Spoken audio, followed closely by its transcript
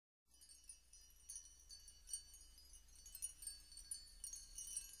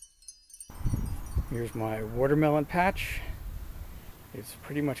Here's my watermelon patch. It's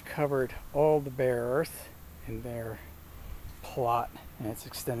pretty much covered all the bare earth in their plot, and it's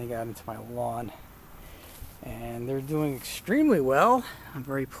extending out into my lawn. And they're doing extremely well. I'm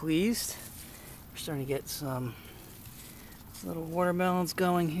very pleased. We're starting to get some little watermelons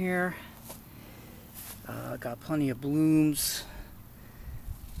going here. Got plenty of blooms.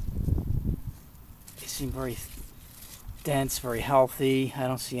 They seem very dense, very healthy. I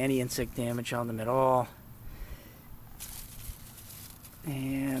don't see any insect damage on them at all.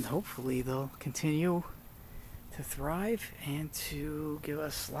 And hopefully they'll continue to thrive and to give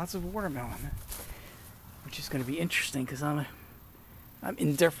us lots of watermelon, which is going to be interesting because I'm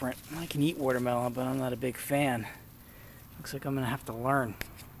indifferent. I can eat watermelon, but I'm not a big fan. Looks like I'm going to have to learn.